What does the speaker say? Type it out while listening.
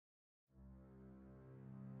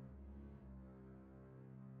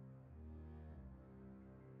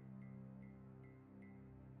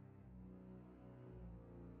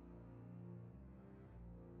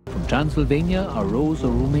Transylvania arose a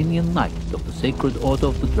Romanian knight of the Sacred Order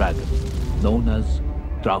of the Dragon, known as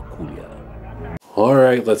Dracula.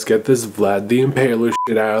 Alright, let's get this Vlad the Impaler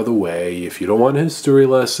shit out of the way. If you don't want a history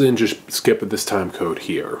lesson, just skip this time code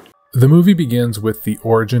here. The movie begins with the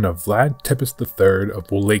origin of Vlad Tepes III of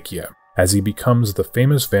Wallachia, as he becomes the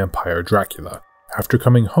famous vampire Dracula, after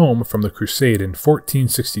coming home from the crusade in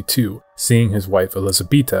 1462, seeing his wife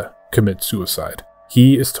Elisabetta commit suicide.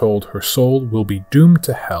 He is told her soul will be doomed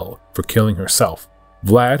to hell for killing herself.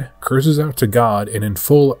 Vlad curses out to God and in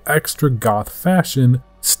full extra goth fashion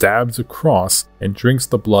stabs a cross and drinks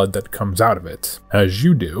the blood that comes out of it, as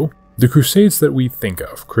you do. The crusades that we think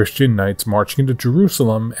of, Christian knights marching into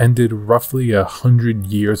Jerusalem, ended roughly 100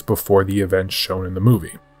 years before the events shown in the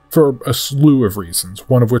movie, for a slew of reasons,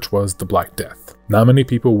 one of which was the Black Death. Not many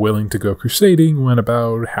people willing to go crusading when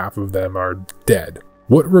about half of them are dead.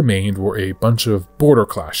 What remained were a bunch of border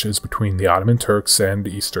clashes between the Ottoman Turks and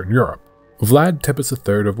Eastern Europe. Vlad Tepes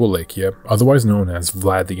III of Wallachia, otherwise known as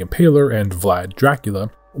Vlad the Impaler and Vlad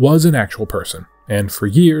Dracula, was an actual person, and for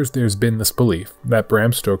years there's been this belief that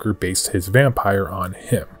Bram Stoker based his vampire on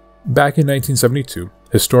him. Back in 1972,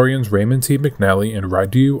 historians Raymond T. McNally and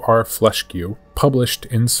Radu R. Fleschke published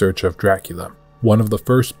In Search of Dracula, one of the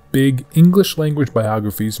first big English-language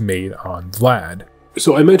biographies made on Vlad.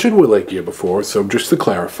 So I mentioned Wallachia before, so just to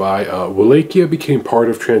clarify, Wallachia became part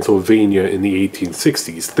of Transylvania in the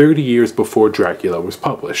 1860s, 30 years before Dracula was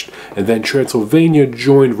published, and then Transylvania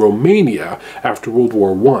joined Romania after World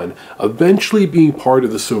War I, eventually being part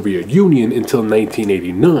of the Soviet Union until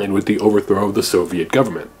 1989 with the overthrow of the Soviet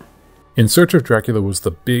government. In Search of Dracula was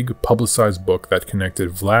the big, publicized book that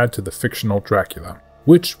connected Vlad to the fictional Dracula,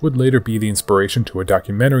 which would later be the inspiration to a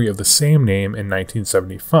documentary of the same name in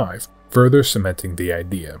 1975, further cementing the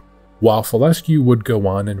idea. While Fleschke would go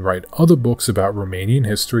on and write other books about Romanian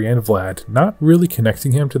history and Vlad, not really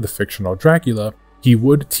connecting him to the fictional Dracula, he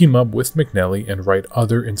would team up with McNally and write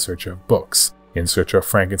other In Search of books. In Search of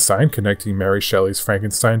Frankenstein, connecting Mary Shelley's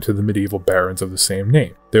Frankenstein to the medieval barons of the same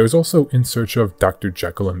name. There is also In Search of Dr.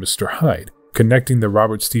 Jekyll and Mr. Hyde, connecting the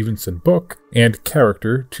Robert Stevenson book and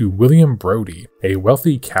character to William Brodie, a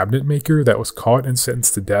wealthy cabinet maker that was caught and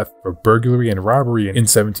sentenced to death for burglary and robbery in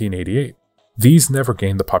 1788. These never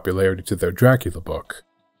gained the popularity to their Dracula book.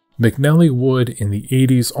 McNally would, in the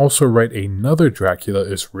 80s, also write another Dracula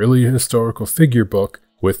is really a historical figure book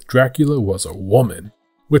with Dracula Was a Woman,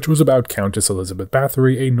 which was about Countess Elizabeth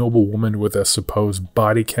Bathory, a noblewoman with a supposed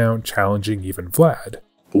body count challenging even Vlad.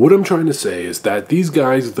 What I'm trying to say is that these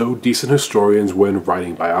guys, though decent historians when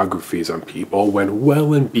writing biographies on people, went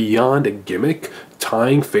well and beyond a gimmick,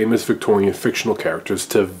 tying famous Victorian fictional characters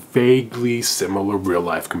to vaguely similar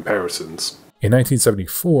real-life comparisons. In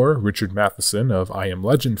 1974, Richard Matheson of I Am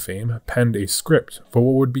Legend fame penned a script for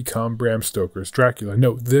what would become Bram Stoker's Dracula.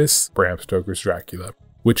 No, this Bram Stoker's Dracula,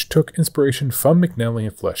 which took inspiration from McNally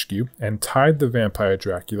and Fleschke and tied the vampire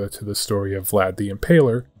Dracula to the story of Vlad the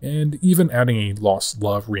Impaler, and even adding a lost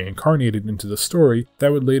love reincarnated into the story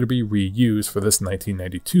that would later be reused for this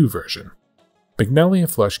 1992 version. McNally and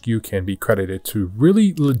Fleschke can be credited to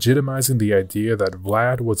really legitimizing the idea that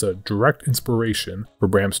Vlad was a direct inspiration for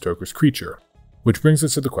Bram Stoker's creature, which brings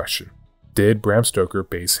us to the question, did Bram Stoker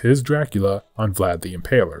base his Dracula on Vlad the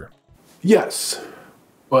Impaler? Yes,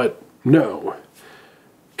 but no.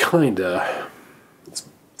 Kinda.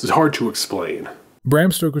 It's hard to explain.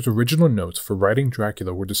 Bram Stoker's original notes for writing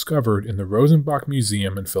Dracula were discovered in the Rosenbach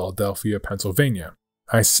Museum in Philadelphia, Pennsylvania.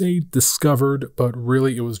 I say discovered, but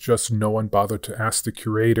really it was just no one bothered to ask the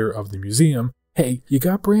curator of the museum, hey, you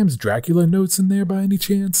got Bram's Dracula notes in there by any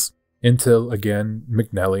chance? Until, again,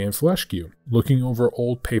 McNally and Fleschke, looking over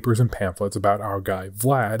old papers and pamphlets about our guy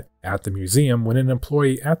Vlad at the museum when an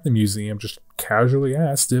employee at the museum just casually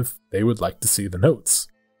asked if they would like to see the notes.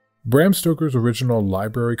 Bram Stoker's original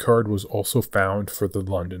library card was also found for the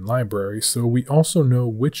London Library, so we also know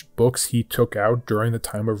which books he took out during the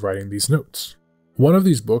time of writing these notes. One of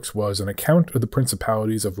these books was an account of the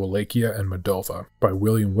principalities of Wallachia and Moldova by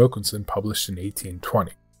William Wilkinson, published in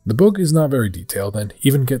 1820. The book is not very detailed and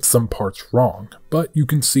even gets some parts wrong, but you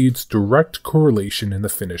can see its direct correlation in the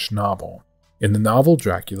finished novel. In the novel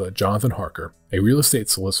Dracula, Jonathan Harker, a real estate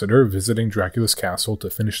solicitor visiting Dracula's castle to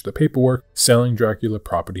finish the paperwork, selling Dracula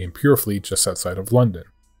property in Purefleet just outside of London.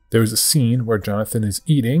 There is a scene where Jonathan is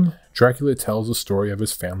eating. Dracula tells the story of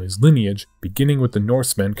his family's lineage, beginning with the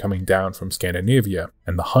Norsemen coming down from Scandinavia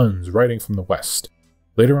and the Huns riding from the west.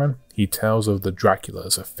 Later on, he tells of the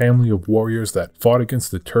Draculas, a family of warriors that fought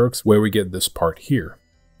against the Turks, where we get this part here.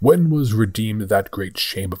 When was redeemed that great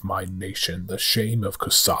shame of my nation, the shame of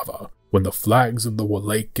Kosovo, when the flags of the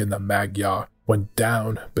Wallach and the Magyar went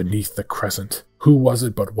down beneath the crescent, Who was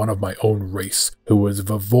it but one of my own race, who was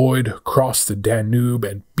Voivode, crossed the Danube,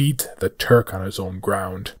 and beat the Turk on his own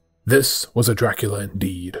ground? This was a Dracula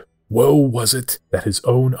indeed. Woe was it that his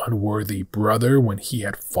own unworthy brother, when he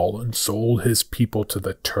had fallen, sold his people to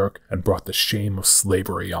the Turk and brought the shame of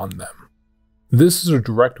slavery on them. This is a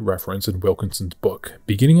direct reference in Wilkinson's book.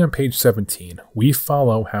 Beginning on page 17, we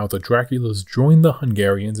follow how the Draculas joined the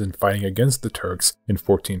Hungarians in fighting against the Turks in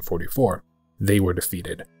 1444. They were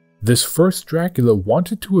defeated. This first Dracula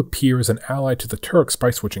wanted to appear as an ally to the Turks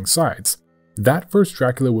by switching sides. That first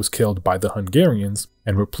Dracula was killed by the Hungarians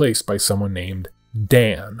and replaced by someone named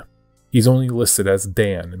Dan. He's only listed as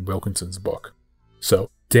Dan in Wilkinson's book.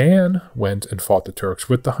 So, Dan went and fought the Turks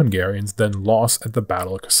with the Hungarians, then lost at the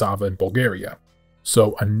Battle of Kasava in Bulgaria.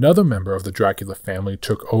 So another member of the Dracula family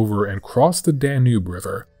took over and crossed the Danube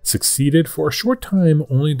River, succeeded for a short time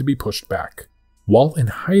only to be pushed back. While in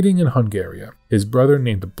hiding in Hungary, his brother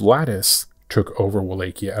named Vladis took over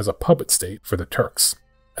Wallachia as a puppet state for the Turks.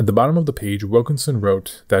 At the bottom of the page, Wilkinson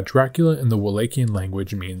wrote that Dracula in the Wallachian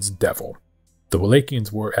language means devil. The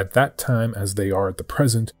Wallachians were at that time, as they are at the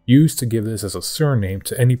present, used to give this as a surname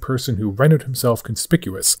to any person who rendered himself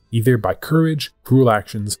conspicuous, either by courage, cruel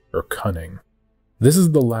actions, or cunning. This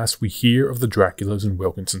is the last we hear of the Draculas in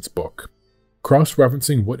Wilkinson's book.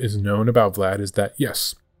 Cross-referencing what is known about Vlad is that,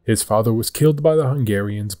 yes, his father was killed by the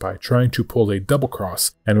Hungarians by trying to pull a double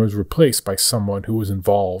cross and was replaced by someone who was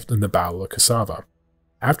involved in the Battle of Kasava.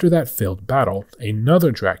 After that failed battle,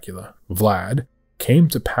 another Dracula, Vlad, came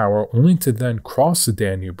to power only to then cross the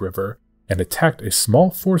Danube River and attacked a small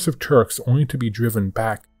force of Turks only to be driven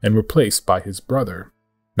back and replaced by his brother.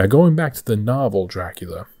 Now going back to the novel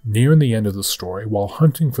Dracula, near the end of the story, while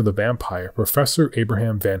hunting for the vampire, Professor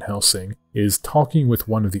Abraham Van Helsing is talking with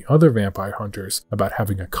one of the other vampire hunters about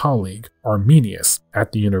having a colleague, Arminius,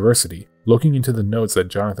 at the university, looking into the notes that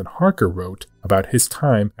Jonathan Harker wrote about his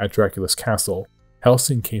time at Dracula's castle.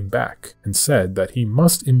 Helsing came back and said that he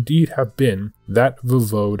must indeed have been that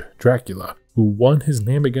Voivode Dracula, who won his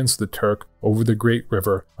name against the Turk over the Great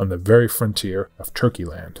River on the very frontier of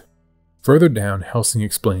Turkeyland. Further down, Helsing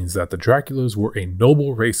explains that the Draculas were a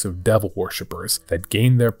noble race of devil worshippers that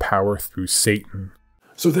gained their power through Satan.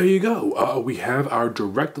 So there you go. We have our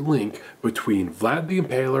direct link between Vlad the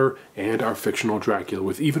Impaler and our fictional Dracula,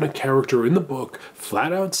 with even a character in the book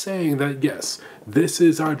flat out saying that, yes, this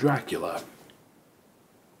is our Dracula.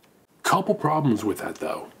 Couple problems with that,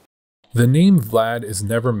 though. The name Vlad is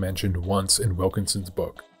never mentioned once in Wilkinson's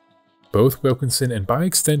book. Both Wilkinson and by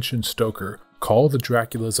extension Stoker call the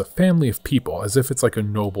Draculas a family of people, as if it's like a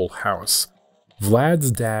noble house.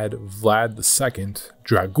 Vlad's dad, Vlad II,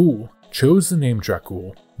 Dragul, chose the name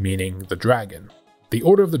Dracul, meaning the dragon. The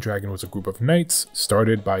Order of the Dragon was a group of knights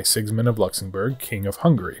started by Sigismund of Luxembourg, King of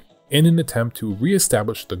Hungary, in an attempt to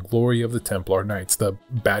re-establish the glory of the Templar Knights, the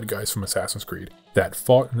bad guys from Assassin's Creed, that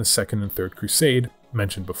fought in the Second and Third Crusade,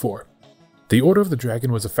 mentioned before. The Order of the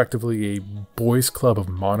Dragon was effectively a boys' club of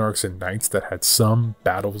monarchs and knights that had some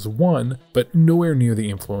battles won, but nowhere near the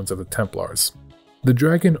influence of the Templars. The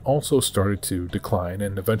dragon also started to decline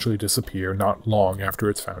and eventually disappear not long after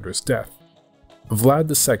its founder's death.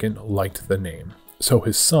 Vlad II liked the name, so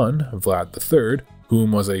his son, Vlad III,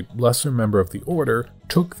 whom was a lesser member of the order,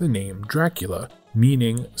 took the name Dracula,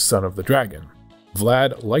 meaning son of the dragon.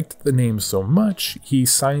 Vlad liked the name so much, he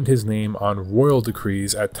signed his name on royal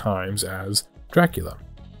decrees at times as Dracula.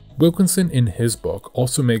 Wilkinson in his book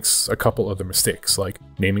also makes a couple other mistakes, like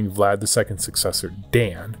naming Vlad II's successor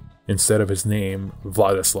Dan instead of his name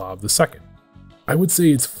Vladislav II. I would say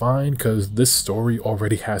it's fine because this story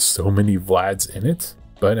already has so many Vlads in it,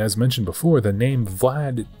 but as mentioned before, the name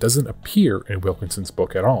Vlad doesn't appear in Wilkinson's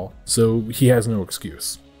book at all, so he has no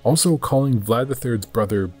excuse. Also calling Vlad III's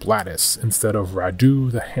brother Vladis instead of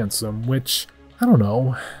Radu the Handsome, which, I don't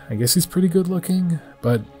know, I guess he's pretty good looking,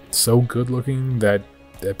 but so good looking that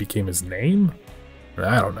became his name?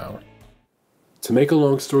 I don't know. To make a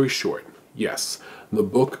long story short, yes, the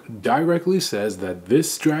book directly says that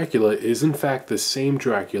this Dracula is in fact the same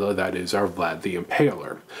Dracula that is our Vlad the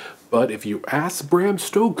Impaler. But if you ask Bram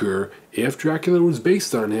Stoker if Dracula was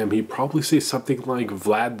based on him, he'd probably say something like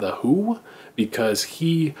Vlad the Who? Because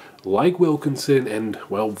he, like Wilkinson and,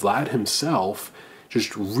 well, Vlad himself,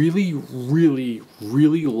 just really, really,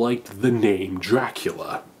 really liked the name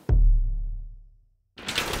Dracula.